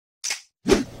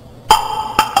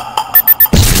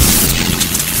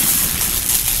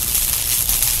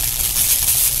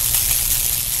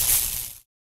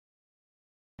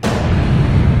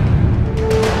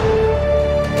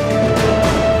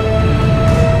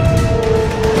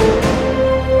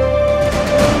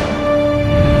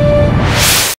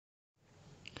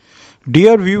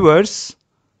Dear viewers,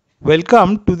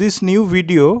 welcome to this new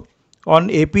video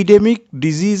on Epidemic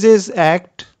Diseases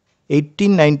Act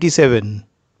 1897.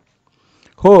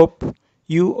 Hope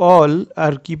you all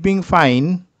are keeping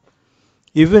fine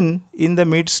even in the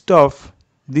midst of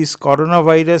this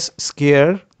coronavirus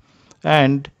scare,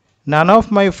 and none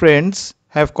of my friends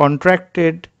have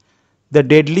contracted the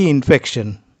deadly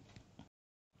infection.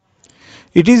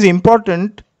 It is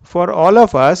important for all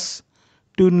of us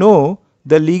to know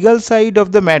the legal side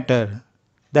of the matter,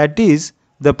 that is,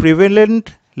 the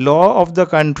prevalent law of the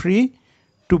country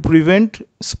to prevent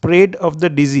spread of the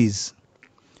disease.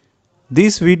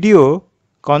 This video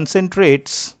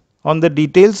concentrates on the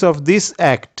details of this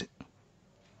act.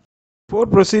 Before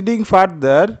proceeding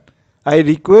further, I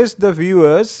request the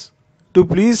viewers to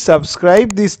please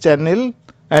subscribe this channel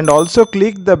and also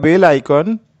click the bell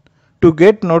icon to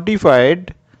get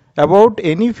notified about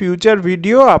any future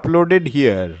video uploaded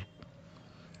here.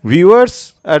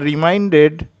 Viewers are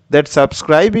reminded that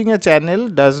subscribing a channel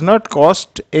does not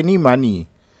cost any money.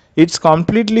 It's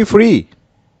completely free.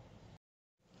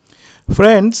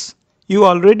 Friends, you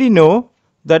already know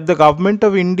that the government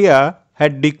of India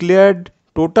had declared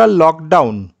total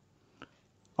lockdown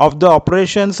of the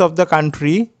operations of the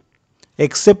country,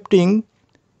 excepting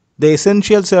the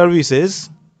essential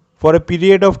services, for a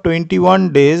period of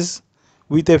 21 days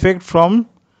with effect from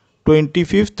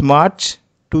 25th March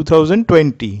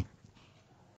 2020.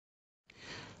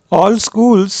 All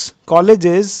schools,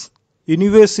 colleges,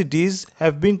 universities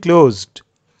have been closed.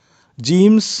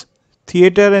 Gyms,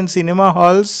 theatre and cinema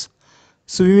halls,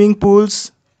 swimming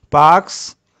pools,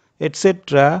 parks,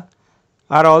 etc.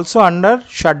 are also under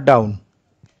shutdown.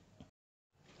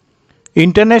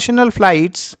 International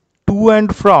flights to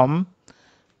and from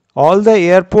all the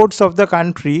airports of the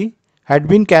country had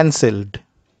been cancelled.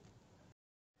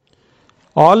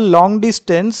 All long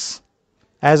distance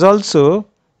as also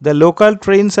the local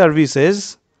train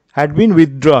services had been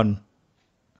withdrawn.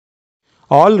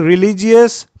 All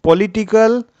religious,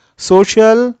 political,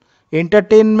 social,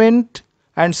 entertainment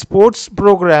and sports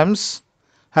programs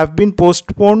have been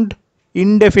postponed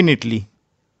indefinitely.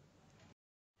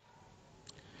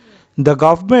 The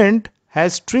government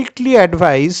has strictly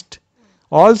advised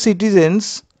all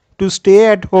citizens to stay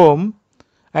at home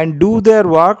and do their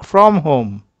work from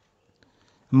home.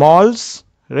 Malls,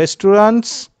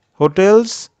 restaurants,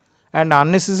 hotels and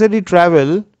unnecessary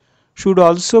travel should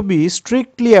also be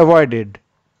strictly avoided.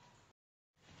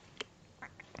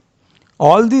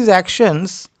 All these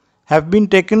actions have been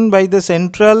taken by the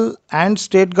central and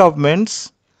state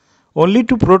governments only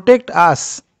to protect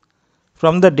us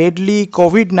from the deadly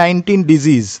COVID-19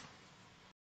 disease.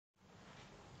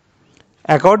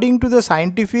 According to the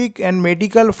scientific and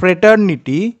medical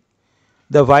fraternity,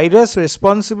 the virus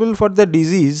responsible for the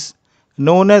disease,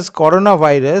 known as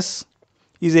coronavirus,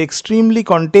 is extremely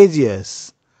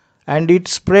contagious and it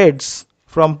spreads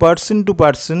from person to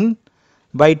person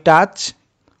by touch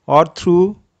or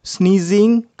through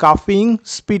sneezing, coughing,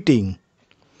 spitting.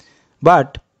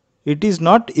 But it is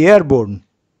not airborne.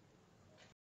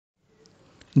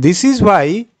 This is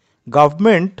why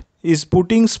government is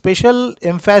putting special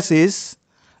emphasis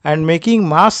and making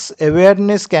mass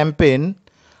awareness campaign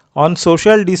on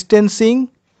social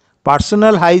distancing,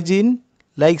 personal hygiene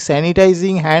like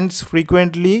sanitizing hands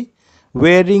frequently,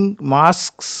 wearing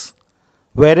masks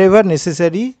wherever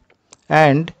necessary,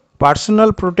 and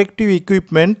personal protective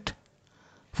equipment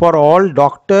for all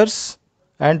doctors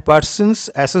and persons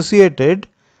associated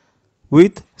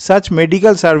with such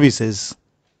medical services.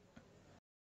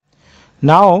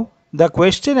 Now, the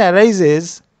question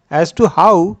arises as to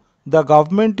how the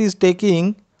government is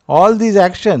taking all these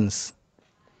actions.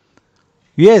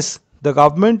 Yes, the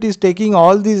government is taking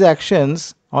all these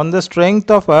actions on the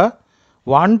strength of a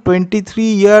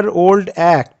 123-year-old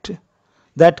act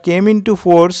that came into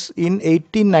force in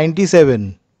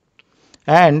 1897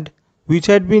 and which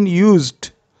had been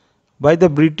used by the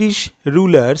British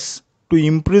rulers to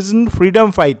imprison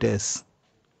freedom fighters.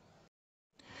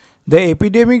 The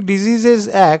Epidemic Diseases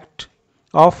Act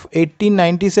of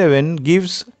 1897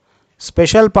 gives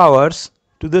special powers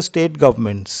to the state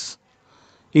governments.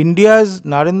 India's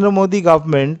Narendra Modi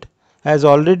government has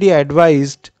already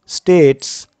advised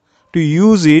states to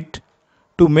use it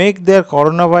to make their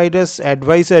coronavirus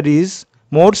advisories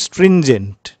more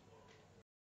stringent.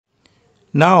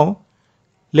 Now,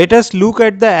 let us look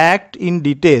at the Act in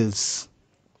details.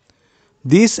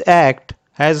 This Act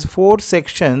has 4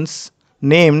 sections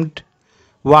named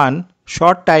 1.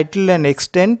 Short title and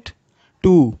extent,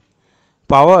 2.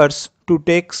 Powers to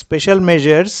take special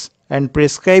measures and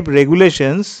prescribe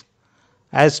regulations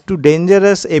as to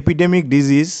dangerous epidemic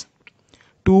disease,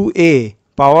 2A.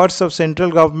 Powers of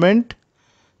central government.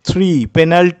 3.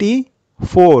 Penalty.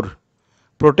 4.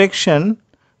 Protection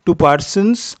to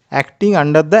persons acting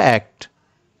under the Act.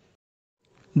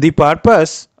 The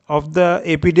purpose of the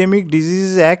Epidemic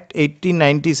Diseases Act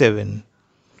 1897.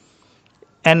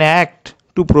 An act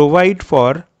to provide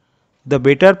for the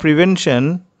better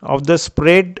prevention of the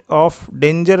spread of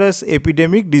dangerous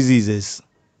epidemic diseases.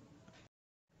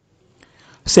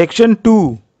 Section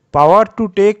 2. Power to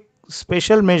take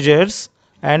special measures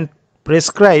and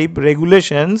prescribe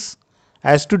regulations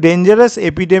as to dangerous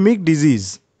epidemic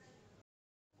disease.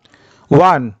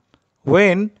 1.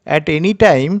 When at any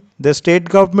time the state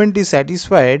government is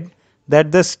satisfied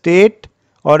that the state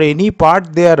or any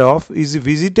part thereof is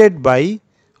visited by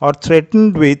or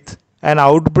threatened with an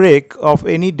outbreak of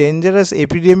any dangerous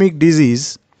epidemic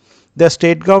disease, the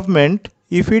state government,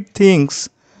 if it thinks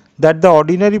that the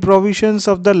ordinary provisions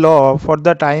of the law for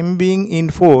the time being in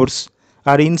force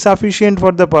are insufficient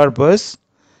for the purpose,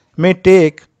 may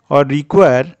take or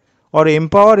require or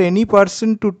empower any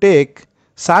person to take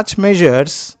such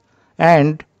measures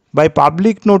and by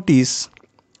public notice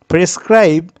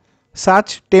prescribe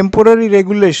such temporary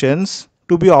regulations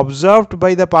to be observed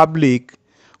by the public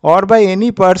or by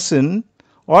any person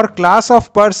or class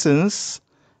of persons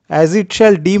as it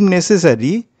shall deem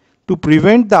necessary to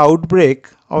prevent the outbreak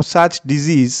of such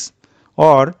disease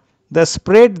or the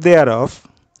spread thereof,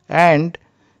 and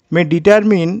may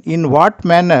determine in what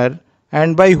manner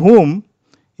and by whom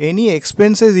any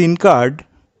expenses incurred,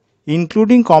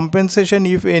 including compensation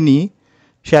if any,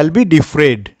 shall be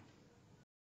defrayed.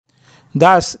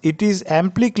 Thus, it is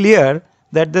amply clear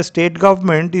that the state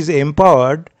government is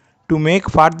empowered to make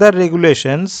further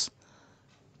regulations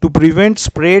to prevent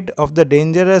spread of the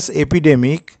dangerous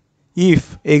epidemic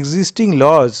if existing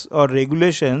laws or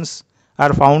regulations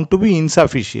are found to be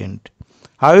insufficient.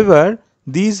 However,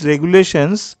 these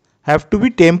regulations have to be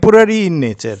temporary in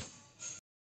nature.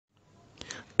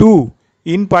 2.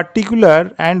 In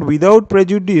particular and without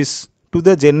prejudice to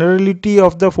the generality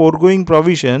of the foregoing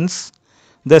provisions,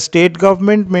 the state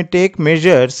government may take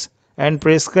measures and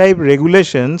prescribe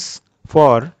regulations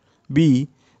for b.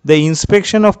 the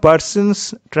inspection of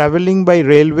persons travelling by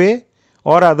railway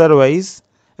or otherwise,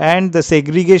 and the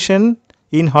segregation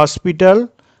in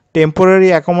hospital,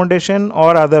 temporary accommodation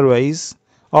or otherwise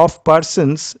of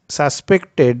persons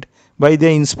suspected by the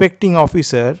inspecting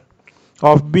officer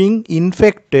of being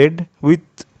infected with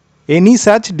any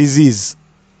such disease.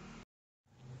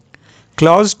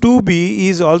 Clause 2b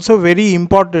is also very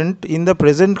important in the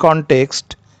present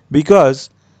context because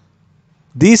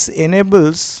this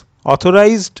enables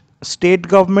authorized state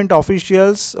government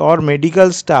officials or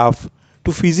medical staff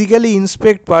to physically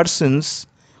inspect persons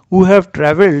who have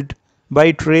travelled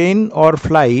by train or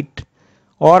flight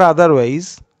or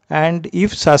otherwise, and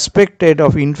if suspected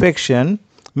of infection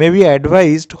may be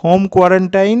advised home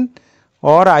quarantine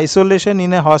or isolation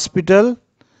in a hospital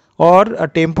or a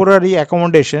temporary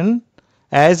accommodation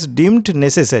as deemed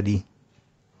necessary.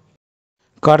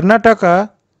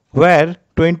 Karnataka, where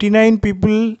 29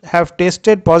 people have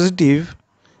tested positive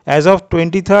as of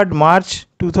 23rd March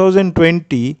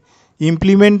 2020,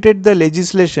 implemented the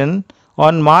legislation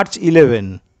on March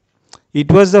 11.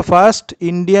 It was the first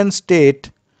Indian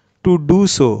state to do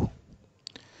so.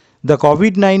 The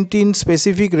COVID-19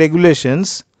 specific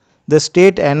regulations the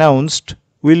state announced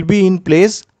will be in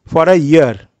place for a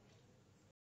year.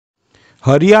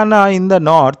 Haryana in the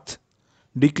north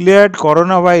declared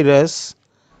coronavirus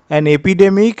an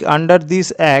epidemic under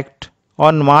this act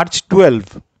on March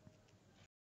 12.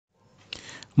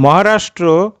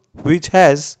 Maharashtra, which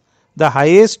has the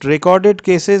highest recorded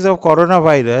cases of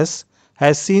coronavirus,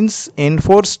 has since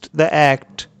enforced the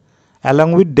act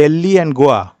along with Delhi and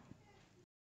Goa.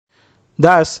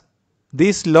 Thus,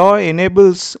 this law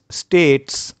enables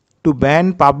states to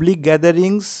ban public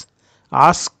gatherings,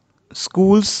 ask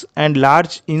schools and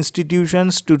large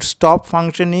institutions to stop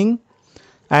functioning,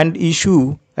 and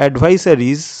issue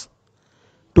advisories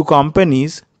to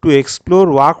companies to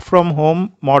explore work from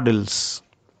home models.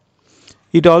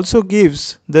 It also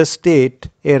gives the state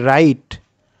a right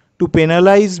to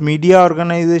penalize media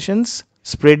organizations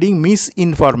spreading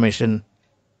misinformation.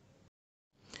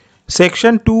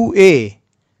 Section 2A.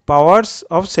 Powers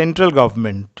of central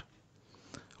government.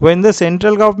 When the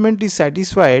central government is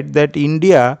satisfied that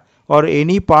India or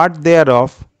any part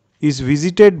thereof is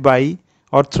visited by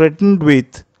or threatened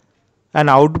with an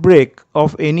outbreak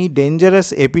of any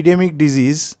dangerous epidemic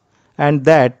disease, and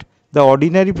that the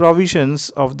ordinary provisions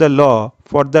of the law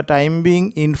for the time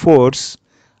being in force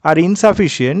are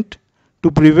insufficient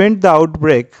to prevent the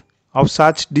outbreak of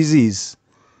such disease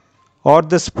or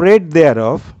the spread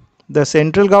thereof, the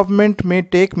central government may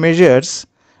take measures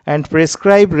and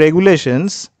prescribe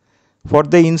regulations for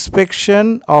the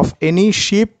inspection of any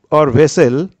ship or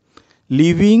vessel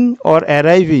leaving or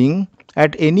arriving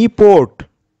at any port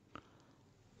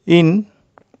in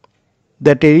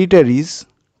the territories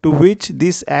to which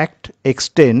this act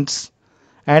extends,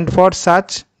 and for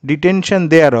such detention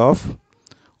thereof,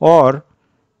 or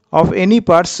of any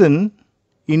person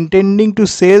intending to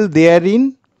sail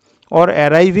therein or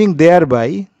arriving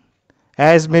thereby,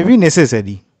 as may be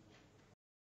necessary.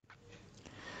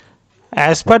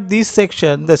 As per this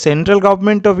section, the central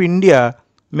government of India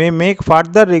may make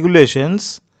further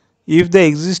regulations if the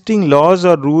existing laws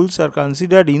or rules are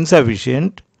considered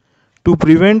insufficient to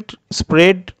prevent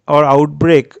spread or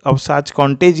outbreak of such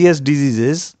contagious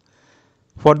diseases,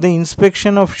 for the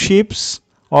inspection of ships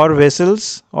or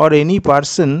vessels or any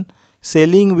person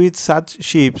sailing with such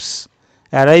ships,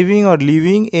 arriving or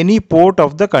leaving any port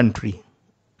of the country.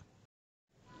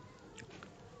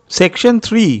 Section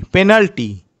 3.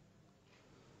 Penalty.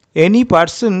 Any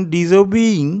person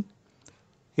disobeying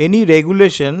any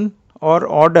regulation or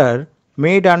order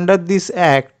made under this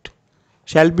Act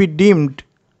shall be deemed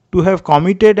to have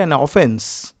committed an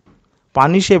offence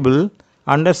punishable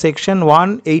under Section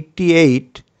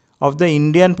 188 of the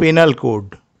Indian Penal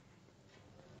Code.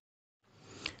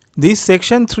 This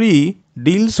Section 3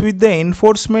 deals with the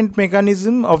enforcement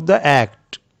mechanism of the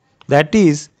Act. That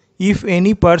is, if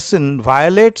any person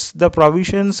violates the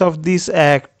provisions of this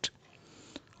Act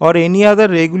or any other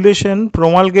regulation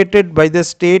promulgated by the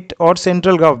state or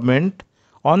central government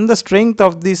on the strength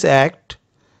of this Act,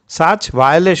 such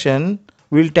violation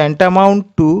will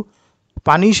tantamount to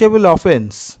punishable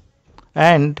offence,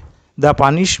 and the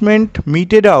punishment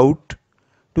meted out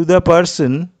to the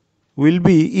person will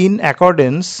be in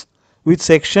accordance with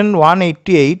Section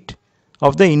 188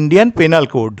 of the Indian Penal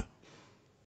Code.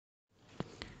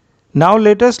 Now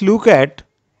let us look at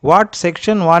what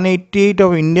Section 188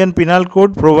 of Indian Penal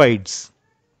Code provides.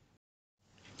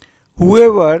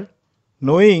 Whoever,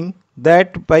 knowing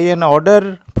that by an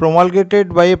order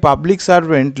promulgated by a public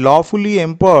servant lawfully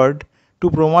empowered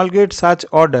to promulgate such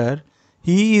order,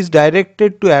 he is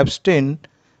directed to abstain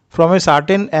from a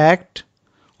certain act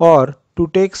or to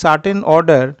take certain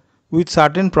order with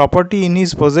certain property in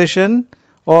his possession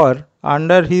or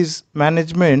under his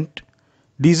management,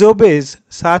 disobeys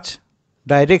such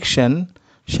direction,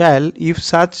 shall, if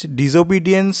such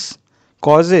disobedience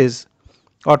causes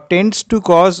or tends to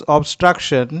cause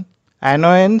obstruction,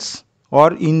 annoyance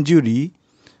or injury,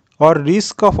 or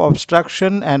risk of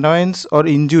obstruction, annoyance or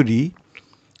injury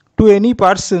to any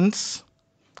persons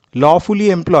lawfully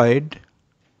employed,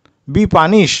 be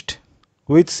punished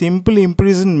with simple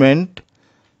imprisonment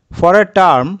for a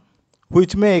term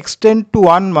which may extend to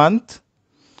 1 month,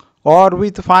 or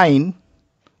with fine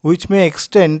which may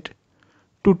extend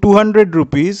to 200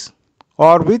 rupees,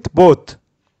 or with both.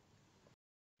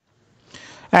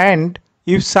 And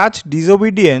if such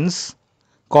disobedience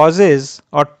causes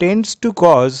or tends to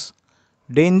cause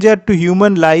danger to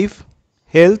human life,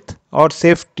 health or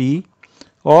safety,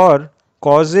 or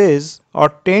causes or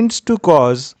tends to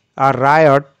cause a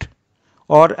riot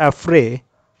or affray,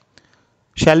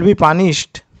 shall be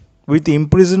punished with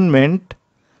imprisonment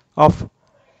of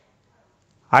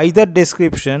either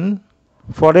description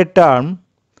for a term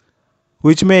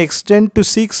which may extend to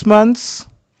 6 months,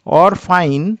 or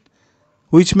fine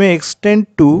which may extend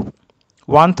to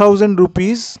 1000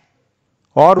 rupees,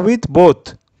 or with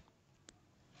both.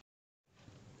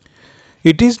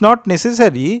 It is not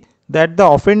necessary that the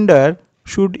offender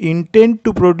should intend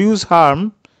to produce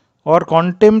harm or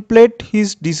contemplate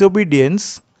his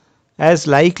disobedience as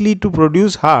likely to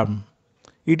produce harm.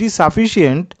 It is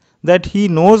sufficient that he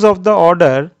knows of the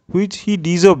order which he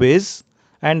disobeys,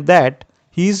 and that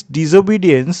his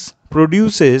disobedience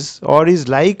produces or is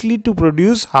likely to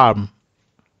produce harm.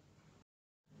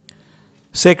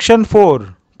 Section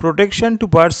 4. Protection to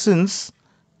persons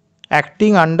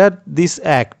acting under this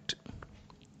Act.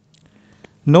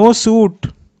 No suit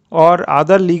or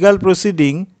other legal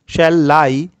proceeding shall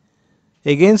lie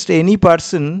against any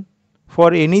person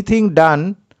for anything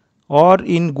done or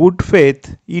in good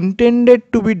faith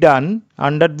intended to be done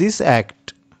under this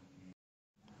Act.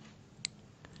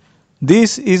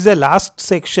 This is the last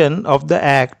section of the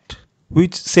Act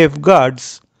which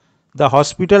safeguards the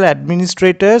hospital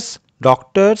administrators,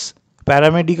 doctors,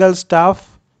 paramedical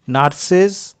staff,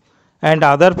 nurses, and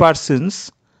other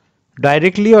persons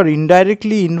directly or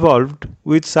indirectly involved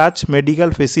with such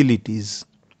medical facilities.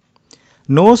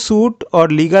 No suit or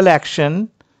legal action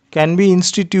can be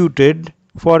instituted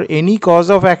for any cause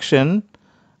of action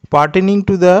pertaining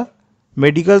to the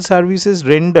medical services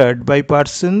rendered by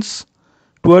persons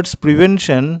towards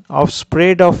prevention of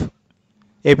spread of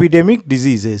epidemic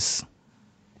diseases.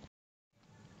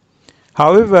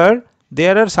 However,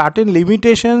 there are certain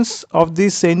limitations of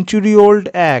this century-old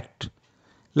act,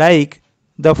 like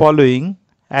the following,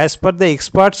 as per the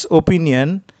experts'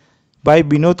 opinion by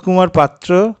Binod Kumar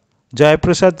Patra,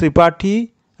 Jayaprasad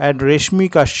Tripathi and Reshmi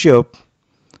Kashyap,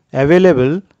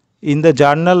 available in the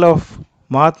Journal of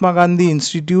Mahatma Gandhi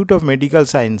Institute of Medical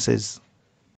Sciences.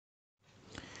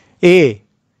 A.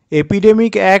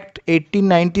 Epidemic Act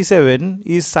 1897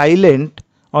 is silent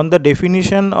on the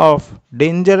definition of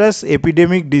dangerous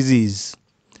epidemic disease.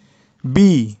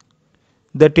 B.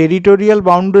 The territorial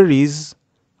boundaries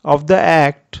of the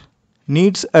Act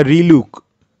needs a relook.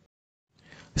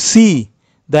 C.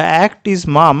 The Act is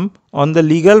mum on the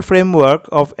legal framework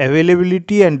of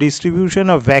availability and distribution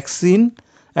of vaccine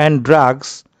and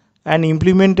drugs and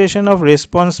implementation of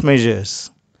response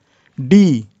measures.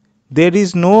 D. There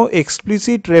is no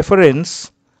explicit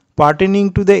reference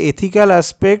pertaining to the ethical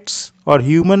aspects or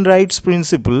human rights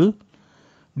principle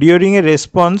during a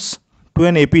response to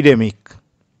an epidemic.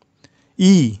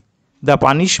 E. The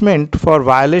punishment for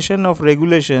violation of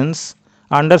regulations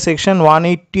under Section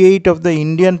 188 of the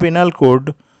Indian Penal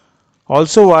Code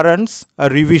also warrants a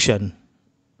revision.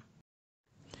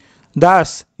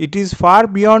 Thus, it is far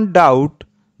beyond doubt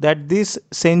that this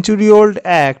century-old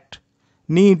Act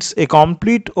needs a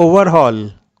complete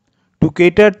overhaul to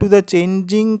cater to the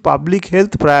changing public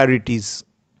health priorities.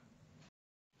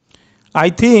 I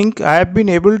think I have been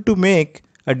able to make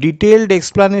a detailed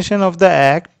explanation of the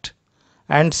Act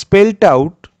and spelt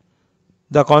out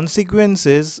the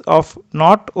consequences of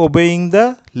not obeying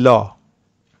the law.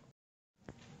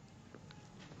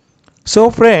 So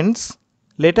friends,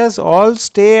 let us all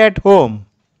stay at home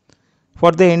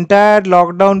for the entire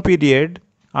lockdown period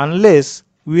unless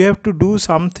we have to do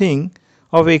something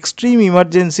of extreme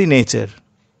emergency nature.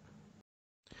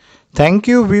 Thank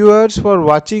you viewers for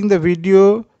watching the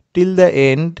video till the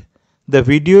end. The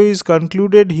video is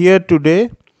concluded here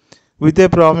today with a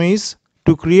promise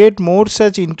to create more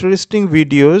such interesting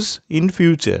videos in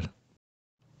future.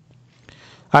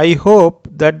 I hope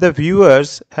that the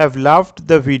viewers have loved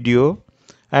the video,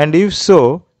 and if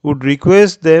so, would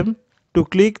request them to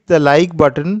click the like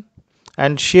button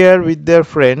and share with their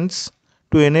friends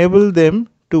to enable them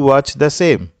to watch the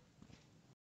same.